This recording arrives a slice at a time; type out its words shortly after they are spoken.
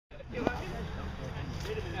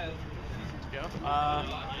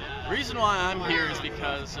The reason why I'm here is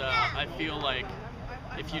because I feel like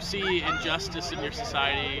if you see injustice in your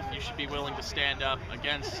society, you should be willing to stand up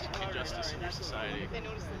against injustice in your society.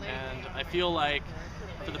 And I feel like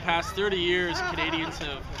for the past 30 years, Canadians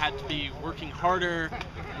have had to be working harder,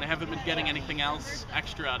 and they haven't been getting anything else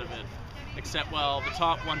extra out of it, except, well, the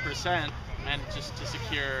top 1% managed to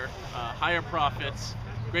secure higher profits,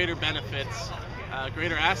 greater benefits,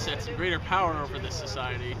 greater assets, and greater power over this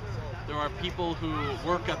society. There are people who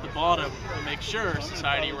work at the bottom to make sure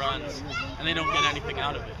society runs, and they don't get anything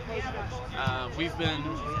out of it. We've been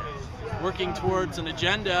working towards an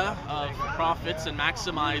agenda of profits and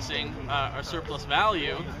maximizing our surplus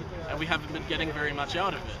value, and we haven't been getting very much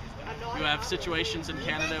out of it. You have situations in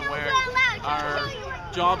Canada where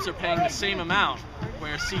our jobs are paying the same amount,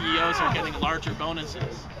 where CEOs are getting larger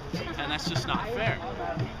bonuses, and that's just not fair.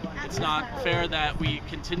 It's not fair that we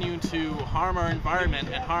continue to harm our environment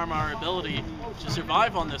and harm our ability to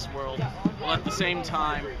survive on this world, while at the same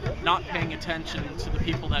time not paying attention to the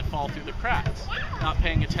people that fall through the cracks, not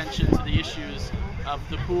paying attention to the issues of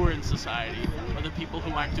the poor in society or the people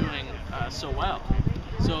who aren't doing so well.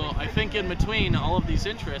 So I think in between all of these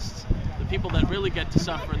interests, the people that really get to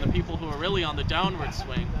suffer and the people who are really on the downward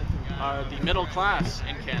swing are the middle class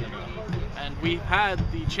in Canada. And we've had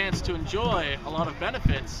the chance to enjoy a lot of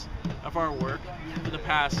benefits of our work for the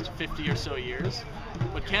past 50 or so years.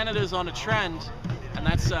 But Canada is on a trend, and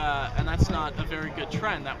that's not a very good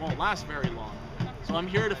trend. That won't last very long. So I'm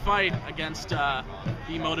here to fight against the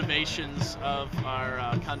motivations of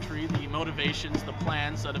our country, the motivations, the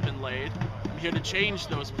plans that have been laid. I'm here to change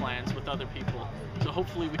those plans with other people. So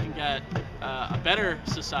hopefully we can get a better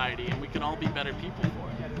society, and we can all be better people for it.